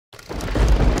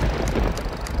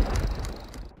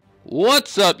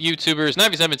What's up, YouTubers?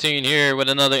 9017 here with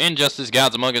another Injustice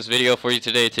Gods Among Us video for you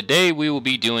today. Today we will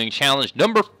be doing challenge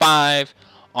number 5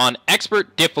 on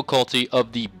expert difficulty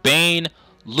of the Bane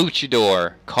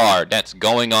Luchador card that's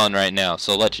going on right now.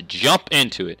 So let's jump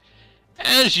into it.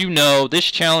 As you know,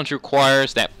 this challenge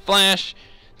requires that Flash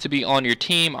to be on your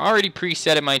team. I already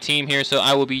presetted my team here, so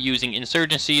I will be using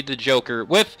Insurgency, the Joker,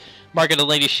 with Mark of the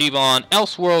Lady Shiva on,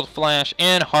 Elseworld, Flash,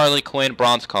 and Harley Quinn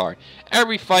bronze card.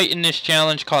 Every fight in this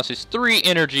challenge costs 3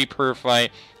 energy per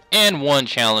fight and 1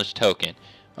 challenge token.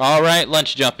 Alright,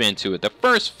 let's jump into it. The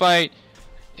first fight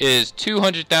is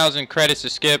 200,000 credits to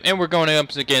skip, and we're going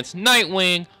up against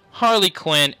Nightwing, Harley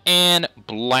Quinn, and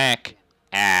Black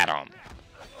Adam.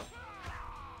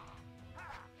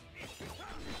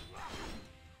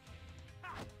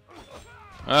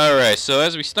 Alright, so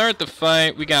as we start the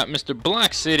fight, we got Mr.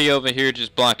 Black City over here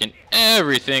just blocking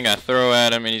everything I throw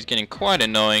at him, and he's getting quite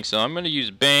annoying, so I'm going to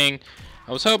use Bang.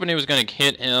 I was hoping he was going to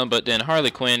hit him, but then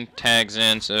Harley Quinn tags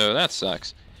in, so that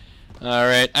sucks.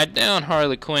 Alright, I down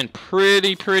Harley Quinn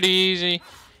pretty easy.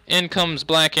 In comes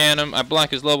Black Adam. I block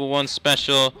his level 1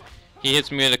 special. He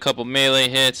hits me with a couple melee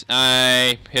hits.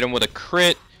 I hit him with a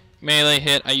crit melee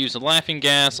hit. I use a Laughing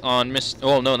Gas on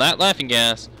oh no, not Laughing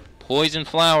Gas. Poison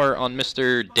Flower on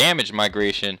Mr. Damage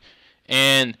Migration,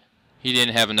 and he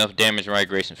didn't have enough damage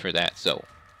migration for that, so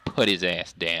put his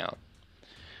ass down.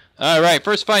 Alright,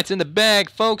 first fight's in the bag,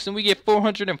 folks, and we get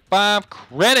 405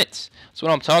 credits. That's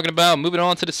what I'm talking about. Moving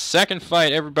on to the second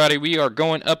fight, everybody. We are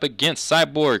going up against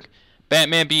Cyborg,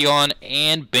 Batman Beyond,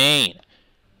 and Bane.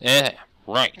 Yeah,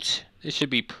 right. This should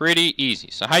be pretty easy.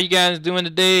 So how you guys doing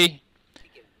today?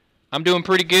 I'm doing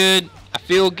pretty good. I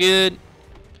feel good.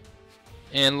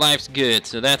 And life's good,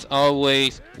 so that's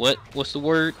always what's the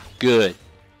word? Good.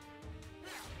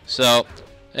 So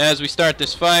as we start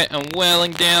this fight, I'm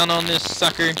wailing down on this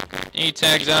sucker, and he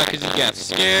tags out because he got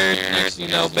scared. Next thing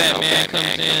you know, Batman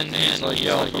comes in and he's like,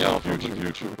 yo,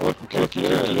 future, what you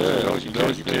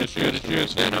can't stand a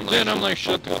chance. Then I'm like,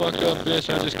 shut the fuck up,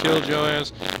 bitch, I just killed your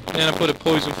ass. And I put a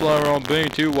poison flower on Bane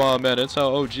too while I'm at it. That's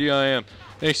how OG I am.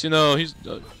 Next you know,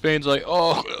 Bane's like,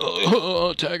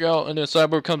 oh, tag out, and then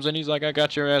Cyborg comes in, he's like, I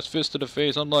got your ass, fist to the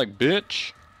face. I'm like,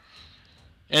 bitch.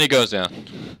 And he goes down.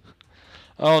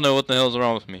 I don't know what the hell's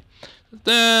wrong with me.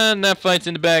 Then that fight's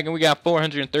in the bag, and we got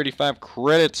 435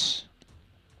 credits.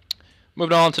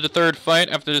 Moving on to the third fight.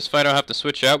 After this fight, I'll have to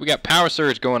switch out. We got Power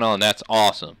Surge going on. That's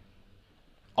awesome.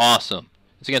 Awesome.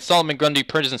 It's against Solomon Grundy,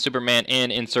 Prison Superman,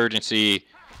 and Insurgency,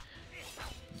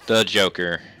 the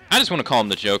Joker. I just want to call him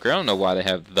the Joker. I don't know why they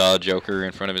have the Joker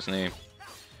in front of his name.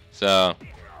 So,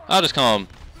 I'll just call him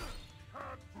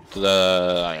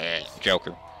the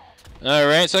Joker.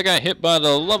 Alright, so I got hit by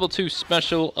the level 2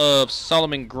 special of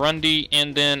Solomon Grundy,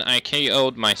 and then I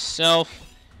KO'd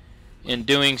myself. In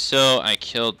doing so, I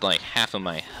killed like half of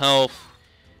my health.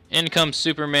 In comes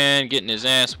Superman, getting his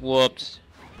ass whooped.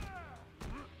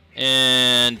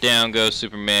 And down goes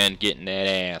Superman, getting that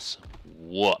ass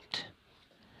whooped.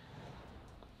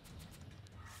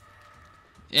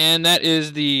 And that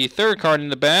is the third card in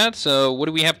the bag, so what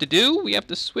do we have to do? We have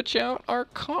to switch out our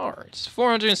cards.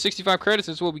 465 credits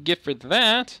is what we get for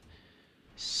that.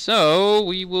 So,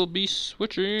 we will be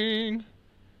switching.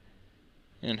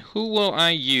 And who will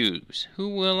I use? Who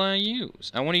will I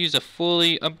use? I want to use a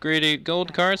fully upgraded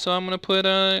gold card, so I'm going to put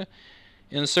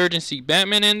Insurgency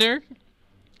Batman in there.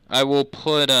 I will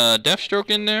put Deathstroke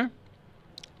in there.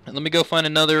 And let me go find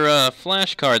another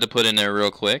Flash card to put in there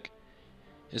real quick.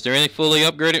 Is there any fully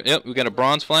upgraded? Yep, we got a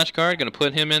bronze Flash card. Gonna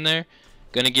put him in there.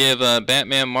 Gonna give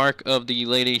Batman Mark of the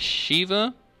Lady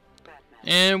Shiva,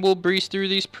 and we'll breeze through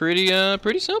these pretty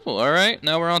simple. All right,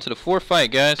 now we're on to the fourth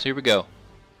fight, guys. Here we go.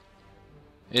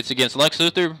 It's against Lex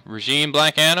Luthor, Regime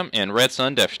Black Adam, and Red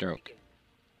Sun Deathstroke.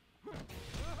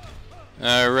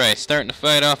 All right, starting the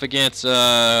fight off against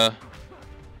Lex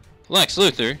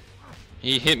Luthor.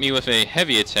 He hit me with a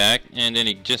heavy attack, and then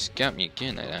he just got me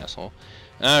again, that asshole.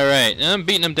 Alright, I'm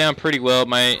beating him down pretty well.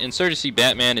 My Insurgency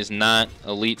Batman is not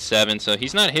Elite 7, so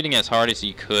he's not hitting as hard as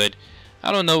he could.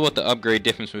 I don't know what the upgrade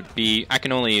difference would be. I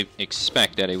can only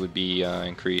expect that it would be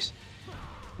increased.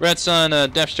 Red Sun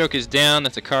Deathstroke is down.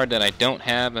 That's a card that I don't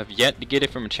have. I've yet to get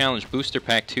it from a Challenge Booster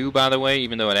Pack 2, by the way,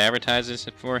 even though it advertises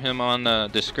it for him on the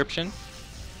description.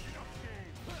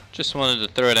 Just wanted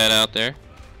to throw that out there.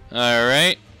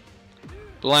 Alright.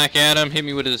 Black Adam hit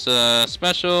me with his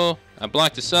special. I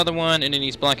blocked this other one, and then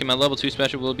he's blocking my level 2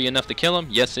 special. Will it be enough to kill him?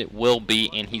 Yes, it will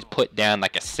be, and he's put down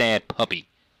like a sad puppy.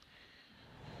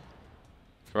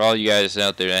 For all you guys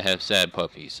out there that have sad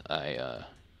puppies,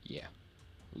 yeah.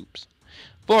 Oops.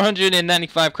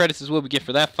 495 credits is what we get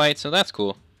for that fight, so that's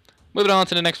cool. Moving on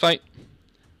to the next fight.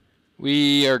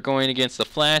 We are going against the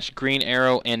Flash, Green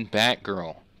Arrow, and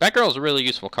Batgirl. Batgirl is a really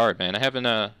useful card, man. I haven't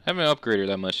upgraded her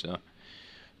that much though.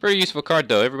 Pretty useful card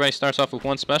though. Everybody starts off with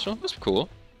one special. That's cool.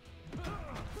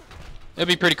 It'd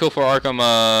be pretty cool for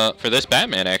Arkham, for this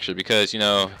Batman actually, because you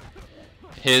know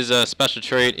his special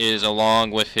trait is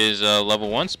along with his level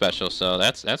 1 special, so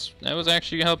that was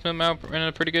actually helping him out in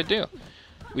a pretty good deal.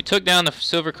 We took down the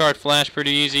silver card Flash pretty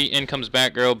easy. In comes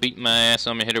Batgirl, beating my ass.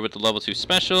 So I'm gonna hit her with the level 2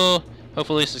 special.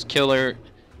 Hopefully this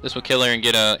will kill her and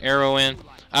get a Arrow in.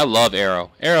 I love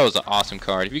Arrow. Arrow is an awesome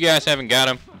card. If you guys haven't got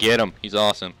him, get him. He's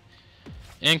awesome.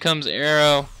 In comes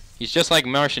Arrow. He's just like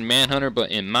Martian Manhunter,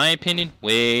 but in my opinion,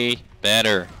 way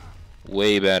better.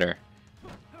 Way better.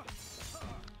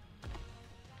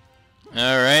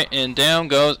 Alright, and down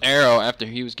goes Arrow after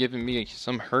he was giving me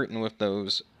some hurting with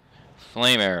those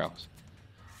flame arrows.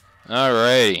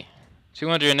 Alrighty.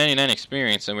 299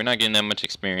 experience, so we're not getting that much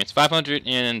experience.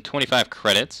 525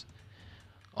 credits.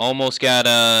 Almost got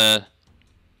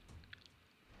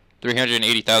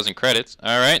 380,000 credits.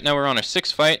 Alright, now we're on our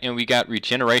 6th fight, and we got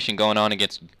Regeneration going on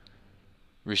against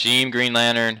Regime, Green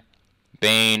Lantern,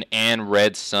 Bane, and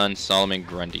Red Sun Solomon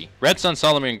Grundy. Red Sun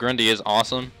Solomon Grundy is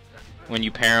awesome when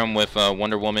you pair him with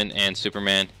Wonder Woman and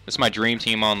Superman. This is my dream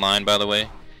team online, by the way.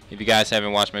 If you guys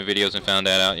haven't watched my videos and found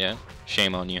that out yet,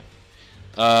 shame on you.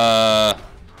 No,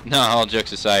 all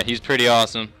jokes aside, he's pretty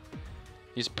awesome.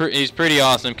 He's pretty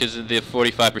awesome because of the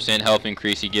 45% health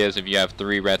increase he gives if you have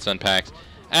 3 Red Sun packs.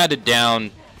 I had to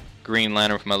down Green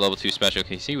Lantern with my level 2 special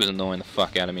because he was annoying the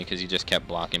fuck out of me because he just kept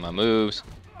blocking my moves.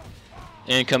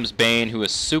 In comes Bane, who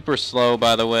is super slow,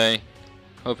 by the way.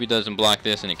 Hope he doesn't block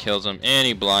this and it kills him. And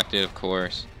he blocked it, of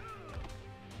course.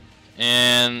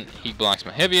 And he blocks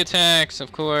my heavy attacks,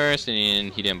 of course.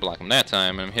 And he didn't block him that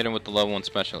time. I'm hitting with the level 1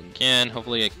 special again.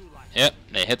 Hopefully, yep,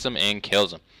 it hits him and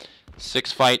kills him.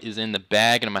 6th fight is in the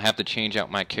bag, and I'm going to have to change out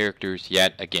my characters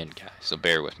yet again, guys. So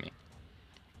bear with me.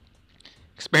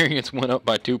 Experience went up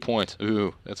by 2 points.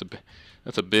 Ooh, that's a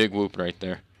big whoop right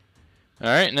there.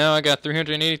 Alright, now I got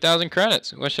 380,000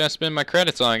 credits. What should I spend my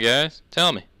credits on, guys?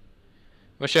 Tell me.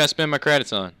 What should I spend my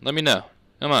credits on? Let me know.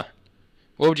 Come on.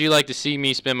 What would you like to see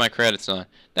me spend my credits on?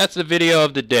 That's the video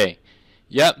of the day.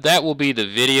 Yep, that will be the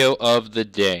video of the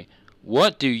day.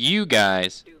 What do you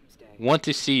guys want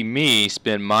to see me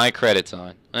spend my credits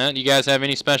on? You guys have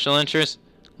any special interest?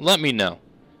 Let me know.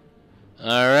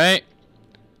 Alright.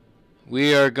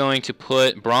 We are going to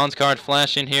put Bronze Card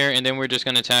Flash in here, and then we're just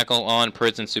going to tackle on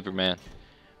Prison Superman.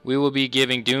 We will be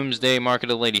giving Doomsday Mark of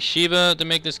the Lady Shiva to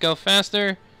make this go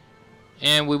faster.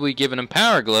 And we will be giving him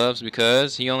Power Gloves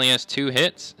because he only has 2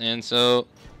 hits, and so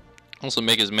also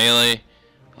make his melee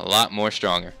a lot more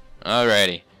stronger.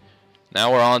 Alrighty.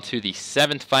 Now we're on to the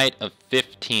 7th fight of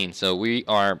 15, so we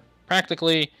are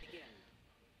practically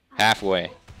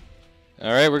halfway.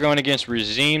 Alright, we're going against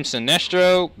Regime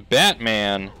Sinestro,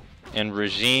 Batman, and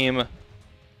Regime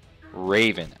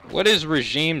Raven. What is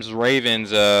Regime's Raven's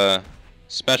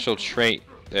special trait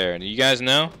there? Do you guys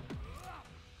know?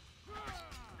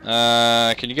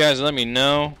 Can you guys let me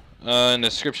know in the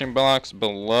description box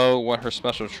below what her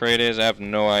special trait is? I have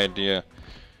no idea.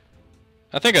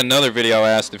 I think another video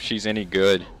asked if she's any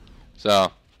good.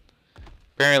 So,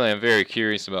 apparently I'm very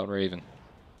curious about Raven.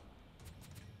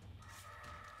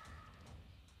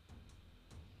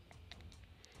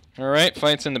 Alright,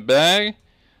 fights in the bag.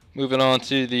 Moving on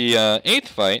to the 8th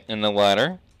fight in the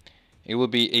ladder. It will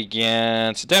be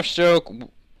against Deathstroke,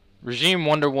 Regime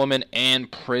Wonder Woman,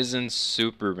 and Prison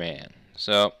Superman.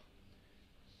 So,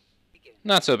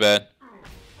 not so bad.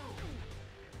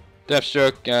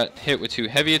 Deathstroke got hit with 2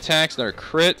 heavy attacks. They're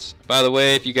crits. By the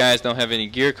way, if you guys don't have any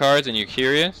gear cards and you're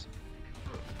curious,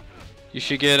 you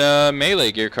should get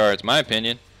melee gear cards, my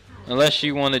opinion. Unless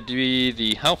you want to be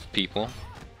the health people.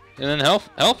 And then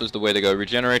health is the way to go.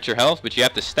 Regenerate your health, but you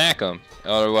have to stack them.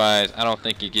 Otherwise, I don't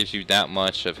think it gives you that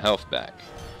much of health back.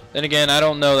 Then again, I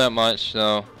don't know that much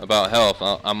about health.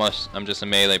 I'm just a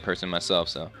melee person myself,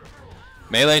 so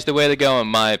melee's the way to go in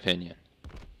my opinion.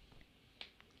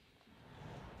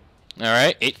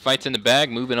 Alright, 8 fights in the bag,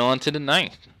 moving on to the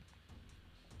 9th.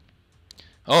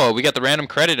 Oh, we got the random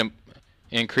credit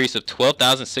increase of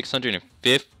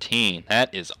 12,615.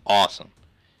 That is awesome.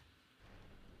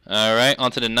 Alright,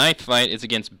 on to the 9th fight. It's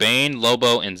against Bane,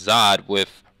 Lobo, and Zod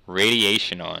with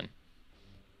Radiation on.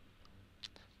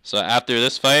 So after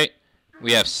this fight,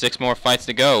 we have 6 more fights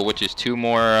to go, which is 2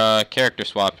 more character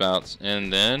swap outs,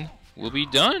 and then we'll be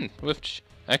done with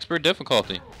expert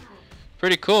difficulty.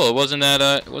 Pretty cool. It wasn't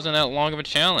that long of a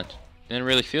challenge. Didn't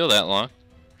really feel that long.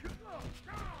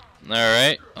 All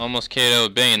right, almost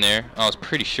KO'd Bane there. I was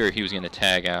pretty sure he was gonna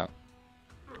tag out.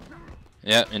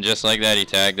 Yep, and just like that, he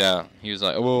tagged out. He was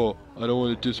like, "Oh, I don't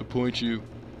want to disappoint you."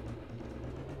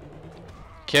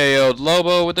 KO'd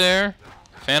Lobo with there.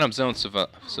 Phantom Zone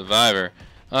Survivor.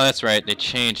 Oh, that's right. They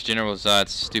changed General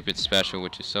Zod's stupid special,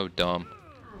 which is so dumb.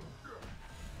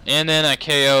 And then I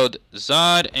KO'd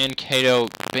Zod and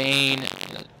KO'd Bane,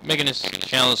 making this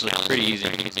challenge look pretty easy.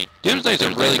 Doomsday's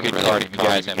a really good card if you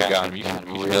guys haven't got him. You can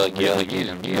really use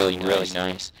him. Really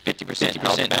nice.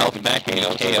 50% health back and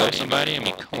KO somebody. I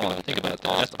mean, come on, think about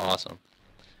that. That's awesome.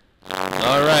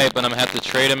 Alright, but I'm going to have to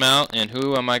trade him out. And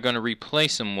who am I going to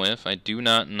replace him with? I do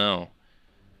not know.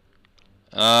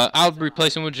 I'll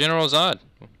replace him with General Zod.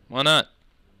 Why not?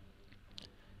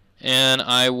 And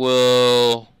I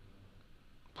will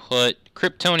put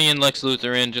Kryptonian Lex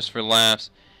Luthor in just for laughs.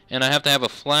 And I have to have a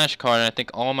flash card, and I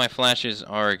think all my flashes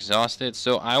are exhausted.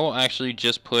 So I will actually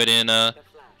just put in the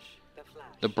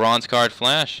bronze card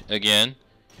Flash again.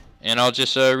 And I'll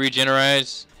just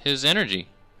regenerate his energy.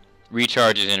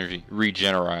 Recharge his energy.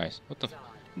 Regenerate. What the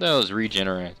hell is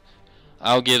regenerate?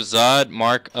 I'll give Zod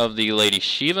Mark of the Lady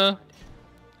Shiva.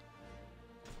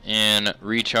 And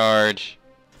recharge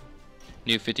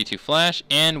New 52 Flash.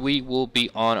 And we will be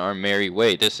on our merry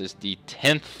way. This is the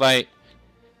 10th fight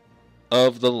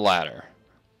of the ladder.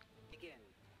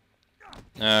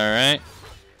 Alright.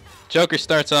 Joker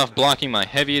starts off blocking my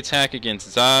heavy attack against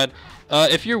Zod.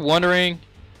 If you're wondering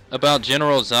about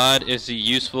General Zod, is he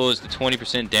useful? Is the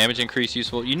 20% damage increase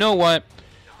useful? You know what?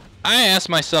 I asked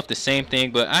myself the same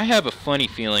thing, but I have a funny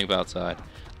feeling about Zod.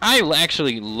 I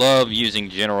actually love using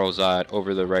General Zod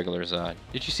over the regular Zod.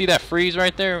 Did you see that freeze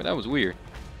right there? That was weird.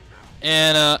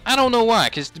 And I don't know why,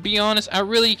 because to be honest, I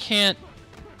really can't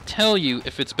tell you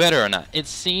if it's better or not. It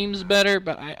seems better,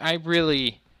 but I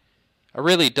really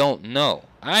don't know.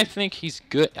 I think he's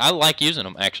good. I like using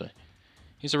him, actually.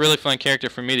 He's a really fun character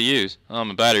for me to use. Oh,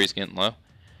 my battery's getting low.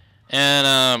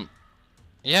 And,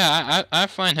 yeah, I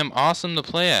find him awesome to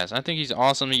play as. I think he's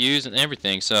awesome to use and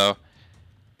everything, so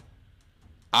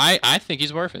I think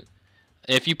he's worth it.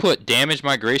 If you put damage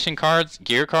migration cards,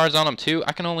 gear cards on him too,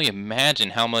 I can only imagine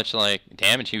how much like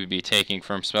damage he would be taking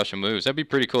from special moves. That'd be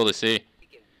pretty cool to see.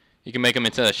 You can make him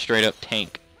into a straight up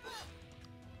tank.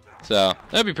 So,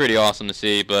 that'd be pretty awesome to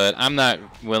see, but I'm not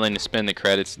willing to spend the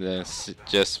credits this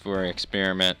just for an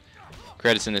experiment.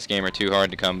 Credits in this game are too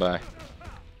hard to come by.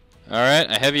 Alright,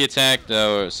 a heavy attack,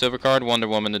 though. Silver card, Wonder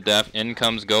Woman to death. In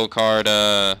comes gold card,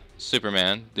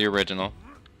 Superman, the original.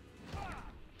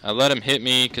 I let him hit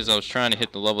me because I was trying to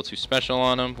hit the level 2 special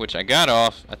on him, which I got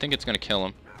off. I think it's going to kill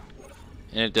him.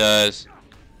 And it does.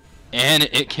 And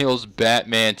it kills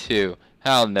Batman too.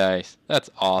 How nice.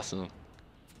 That's awesome.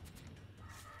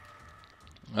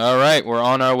 Alright, we're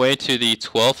on our way to the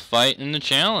 12th fight in the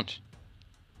challenge.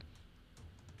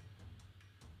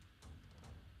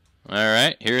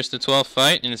 Alright, here's the 12th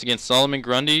fight, and it's against Solomon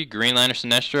Grundy, Green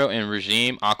Lantern Sinestro, and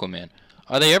Regime Aquaman.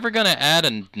 Are they ever going to add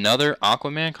another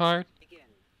Aquaman card?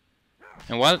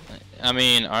 And what, I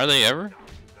mean, are they ever?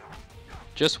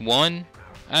 Just one?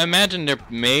 I imagine they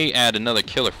may add another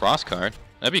Killer Frost card.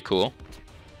 That'd be cool.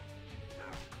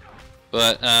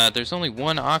 But there's only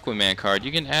one Aquaman card.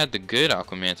 You can add the good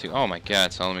Aquaman too. Oh my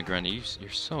god, Solomon Grundy, you're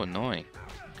so annoying.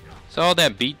 So all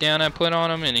that beatdown I put on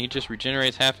him and he just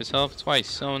regenerates half his health. That's why he's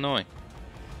so annoying.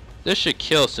 This should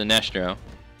kill Sinestro.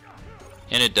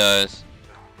 And it does.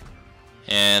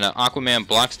 And Aquaman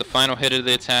blocks the final hit of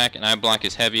the attack, and I block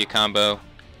his heavy combo.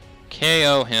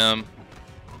 KO him.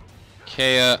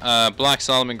 Block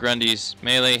Solomon Grundy's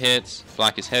melee hits.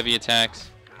 Block his heavy attacks.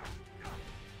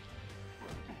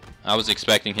 I was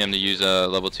expecting him to use a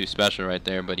level 2 special right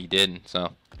there, but he didn't,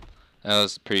 so that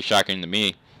was pretty shocking to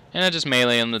me. And I just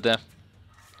melee him to death.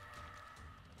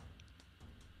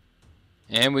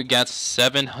 And we got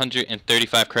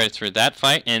 735 credits for that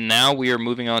fight, and now we are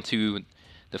moving on to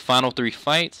the final 3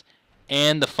 fights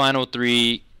and the final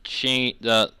 3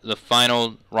 the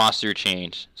final roster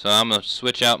change. So I'm gonna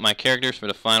switch out my characters for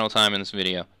the final time in this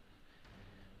video.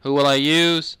 Who will I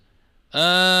use?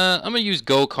 I'm gonna use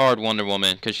Gold Card Wonder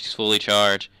Woman because she's fully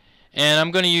charged, and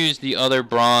I'm gonna use the other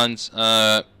bronze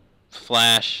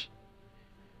Flash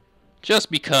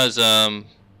just because I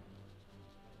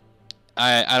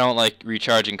don't like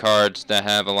recharging cards that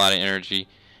have a lot of energy,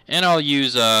 and I'll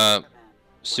use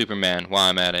Superman while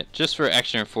I'm at it, just for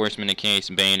extra enforcement in case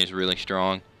Bane is really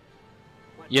strong.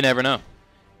 You never know.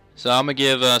 So I'm gonna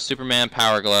give Superman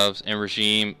Power Gloves and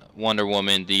Regime Wonder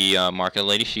Woman the Mark of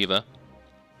Lady Shiva.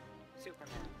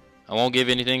 I won't give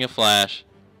anything a Flash.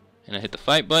 And I hit the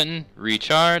fight button,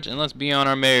 recharge, and let's be on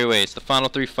our merry way. It's the final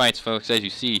 3 fights, folks. As you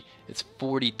see, it's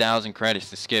 40,000 credits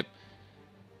to skip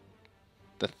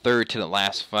the third to the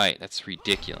last fight. That's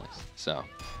ridiculous. So,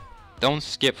 Don't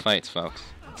skip fights, folks.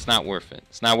 It's not worth it.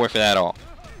 It's not worth it at all.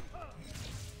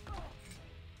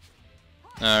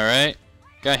 Alright.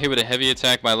 Got hit with a heavy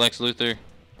attack by Lex Luthor.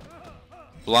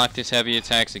 Blocked his heavy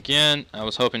attacks again. I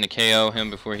was hoping to KO him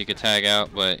before he could tag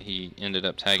out, but he ended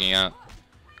up tagging out.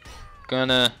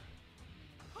 Gonna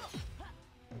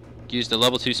use the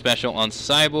level 2 special on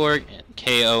Cyborg and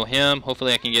KO him.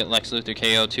 Hopefully I can get Lex Luthor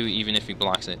KO too, even if he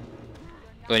blocks it.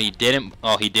 But he didn't.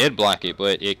 Oh, he did block it,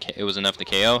 but it was enough to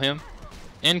KO him.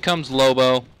 In comes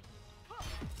Lobo.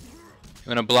 I'm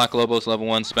gonna block Lobo's level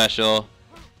 1 special.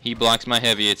 He blocks my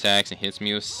heavy attacks and hits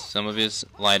me with some of his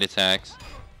light attacks.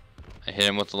 I hit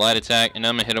him with the light attack, and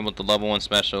I'm gonna hit him with the level 1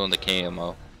 special and the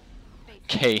KMO.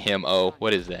 KMO,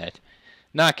 what is that?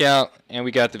 Knockout, and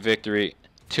we got the victory.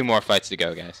 2 more fights to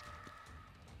go, guys.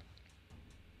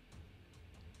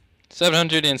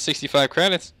 765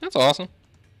 credits. That's awesome.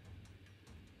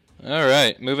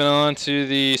 Alright, moving on to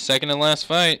the second and last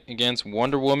fight against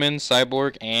Wonder Woman,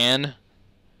 Cyborg, and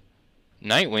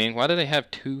Nightwing. Why do they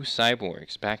have 2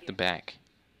 cyborgs back to back?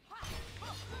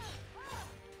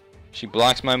 She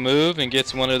blocks my move and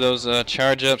gets one of those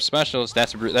charge up specials.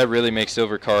 That really makes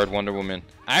Silver Card Wonder Woman.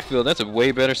 I feel that's a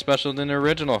way better special than the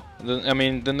original.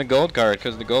 Than the Gold Card,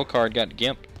 because the Gold Card got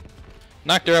gimped.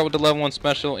 Knocked her out with the level 1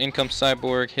 special. In comes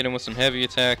Cyborg. Hit him with some heavy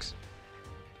attacks.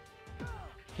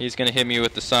 He's gonna hit me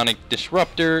with the Sonic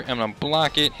Disruptor. I'm gonna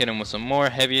block it. Hit him with some more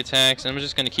heavy attacks. And I'm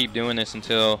just gonna keep doing this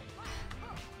until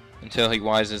he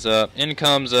wises up. In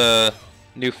comes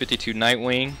New 52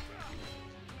 Nightwing.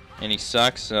 And he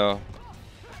sucks, so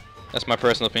that's my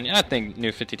personal opinion. I think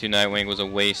New 52 Nightwing was a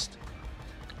waste.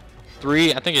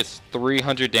 I think it's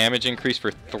 300 damage increase for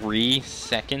 3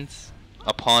 seconds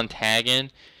upon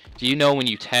tag-in. Do you know when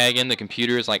you tag in, the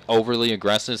computer is like overly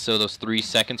aggressive, so those 3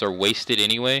 seconds are wasted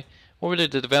anyway? What were the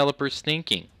developers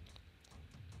thinking?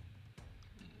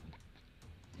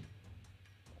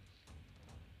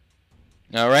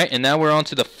 Alright, and now we're on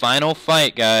to the final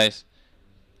fight, guys.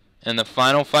 And the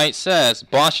final fight says,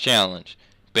 Boss Challenge.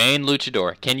 Bane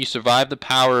Luchador. Can you survive the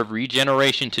power of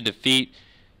regeneration to defeat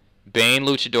Bane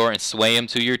Luchador and sway him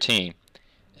to your team?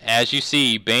 As you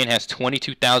see, Bane has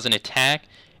 22,000 attack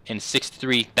and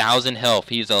 63,000 health.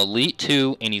 He's Elite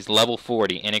 2 and he's level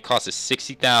 40. And it costs us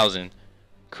 60,000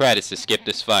 credits to skip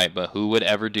this fight. But who would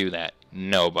ever do that?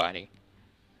 Nobody.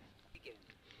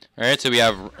 Alright, so we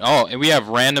have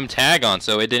random tag on.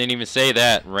 So it didn't even say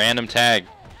that. Random tag.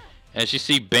 As you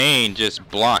see, Bane just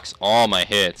blocks all my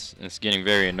hits. It's getting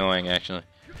very annoying, actually.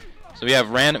 So we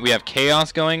have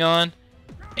chaos going on,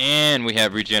 and we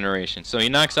have regeneration. So he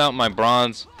knocks out my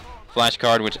bronze flash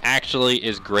card, which actually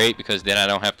is great because then I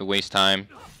don't have to waste time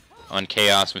on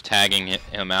chaos with tagging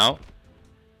him out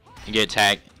and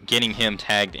getting him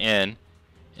tagged in.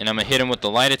 And I'm gonna hit him with the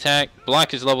light attack,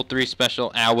 block his level 3 special.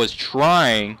 I was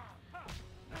trying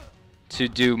to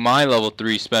do my level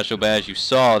 3 special, but as you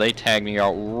saw, they tagged me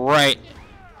out right.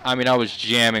 I mean, I was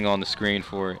jamming on the screen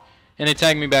for it. And they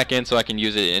tagged me back in so I can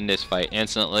use it in this fight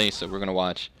instantly. So we're going to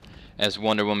watch as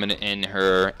Wonder Woman and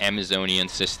her Amazonian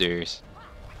sisters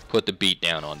put the beat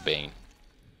down on Bane.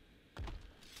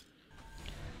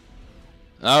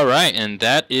 Alright, and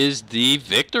that is the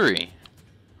victory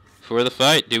for the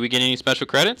fight. Did we get any special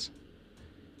credits?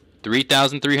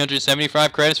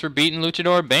 3,375 credits for beating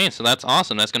Luchador Bane, so that's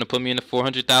awesome. That's going to put me in the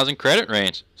 400,000 credit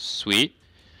range. Sweet.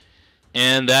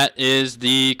 And that is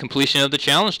the completion of the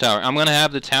challenge tower. I'm going to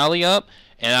have the tally up,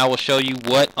 and I will show you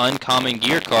what uncommon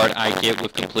gear card I get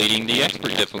with completing the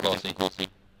expert difficulty.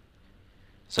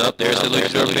 So there's the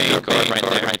Luchador Bane card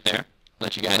right there.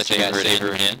 Let you guys savor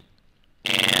it in.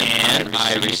 And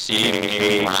I received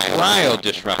a Cryo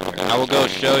Disruptor. I will go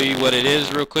show you what it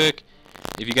is real quick,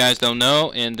 if you guys don't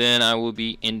know, and then I will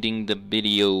be ending the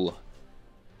video.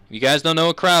 If you guys don't know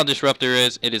what Cryo Disruptor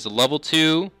is, it is a level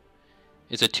 2.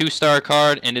 It's a 2-star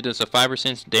card, and it is a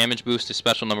 5% damage boost to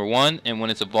special number 1, and when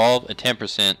it's evolved, a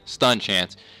 10% stun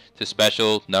chance to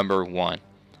special number 1.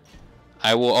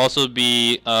 I will also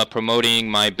be promoting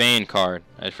my Bane card.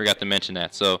 I forgot to mention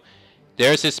that. So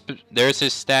there's his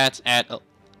stats at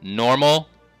normal.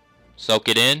 Soak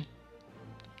it in.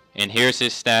 And here's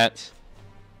his stats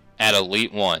at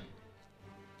Elite 1.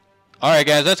 Alright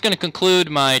guys, that's going to conclude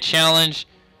my challenge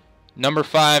number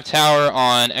 5 tower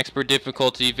on expert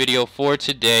difficulty video for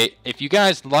today. If you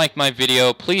guys like my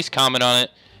video, please comment on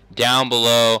it down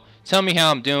below. Tell me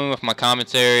how I'm doing with my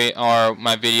commentary or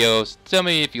my videos. Tell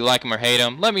me if you like them or hate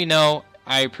them. Let me know.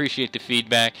 I appreciate the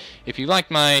feedback. If you liked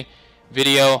my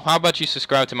video, how about you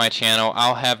subscribe to my channel?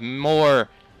 I'll have more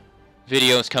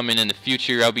videos coming in the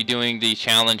future. I'll be doing the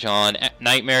challenge on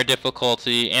Nightmare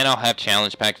difficulty, and I'll have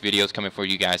challenge pack videos coming for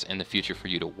you guys in the future for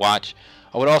you to watch.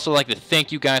 I would also like to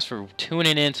thank you guys for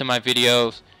tuning in to my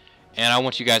videos, and I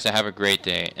want you guys to have a great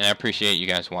day, and I appreciate you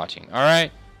guys watching.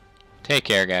 Alright? Take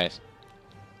care, guys.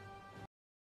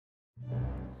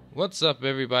 What's up,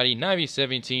 everybody?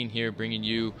 Navi17 here, bringing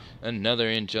you another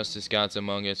Injustice Gods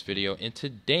Among Us video. In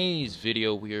today's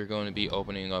video, we are going to be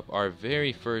opening up our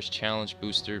very first challenge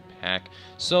booster pack,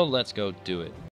 so let's go do it.